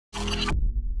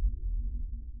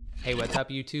Hey, what's up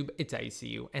YouTube? It's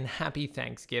ICU, and happy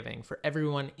Thanksgiving. For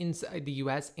everyone inside the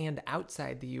US and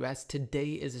outside the US,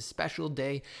 today is a special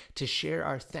day to share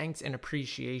our thanks and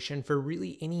appreciation for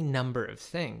really any number of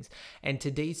things. And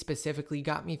today specifically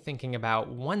got me thinking about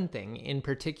one thing in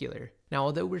particular. Now,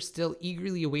 although we're still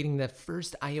eagerly awaiting the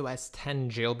first iOS 10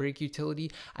 jailbreak utility,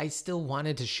 I still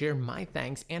wanted to share my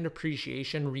thanks and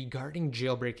appreciation regarding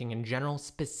jailbreaking in general,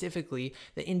 specifically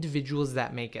the individuals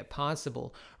that make it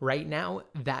possible. Right now,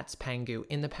 that's Pangu.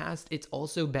 In the past, it's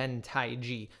also been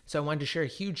TaiG. So I wanted to share a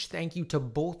huge thank you to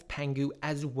both Pangu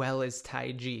as well as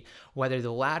TaiG. Whether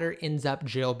the latter ends up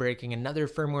jailbreaking another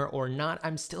firmware or not,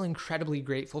 I'm still incredibly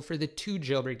grateful for the two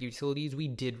jailbreak utilities we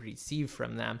did receive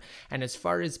from them. And as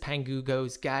far as Pangu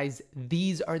goes, guys,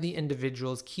 these are the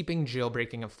individuals keeping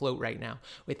jailbreaking afloat right now.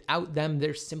 Without them,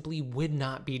 there simply would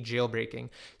not be jailbreaking.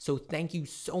 So thank you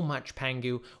so much,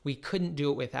 Pangu. We couldn't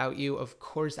do it without you. Of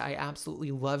course, I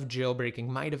absolutely love jailbreaking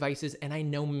my devices, and I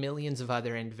know millions of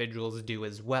other individuals do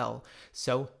as well.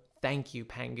 So thank you,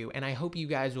 Pangu, and I hope you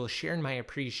guys will share in my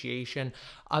appreciation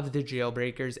of the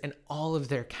jailbreakers and all of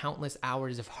their countless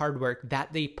hours of hard work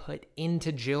that they put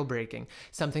into jailbreaking,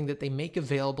 something that they make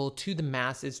available to the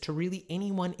masses, to really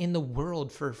anyone in the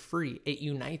world for free. It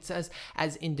unites us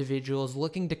as individuals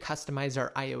looking to customize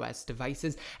our iOS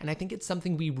devices, and I think it's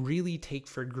something we really take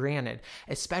for granted,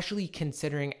 especially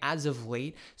considering as of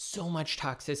late, so much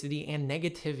toxicity and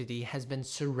negativity has been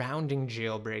surrounding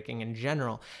jailbreaking in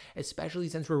general, especially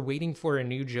since we're waiting for a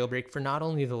new jailbreak for not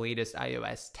only the latest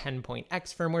iOS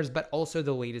 10.x firmwares, but also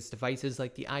the latest devices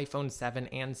like the iPhone 7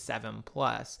 and 7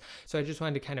 Plus. So I just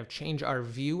wanted to kind of change our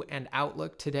view and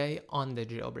outlook today on the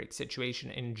jailbreak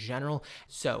situation in general.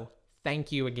 So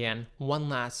thank you again, one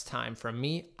last time from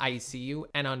me, ICU,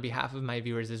 and on behalf of my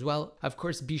viewers as well. Of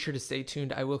course, be sure to stay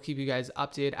tuned. I will keep you guys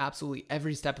updated absolutely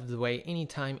every step of the way,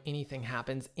 anytime anything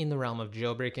happens in the realm of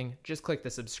jailbreaking. Just click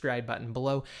the subscribe button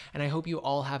below, and I hope you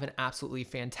all have an absolutely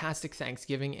fantastic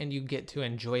Thanksgiving and you get to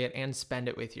enjoy it and spend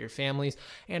it with your families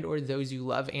and or those you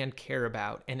love and care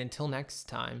about. And until next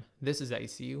time, this is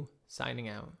ICU, signing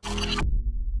out.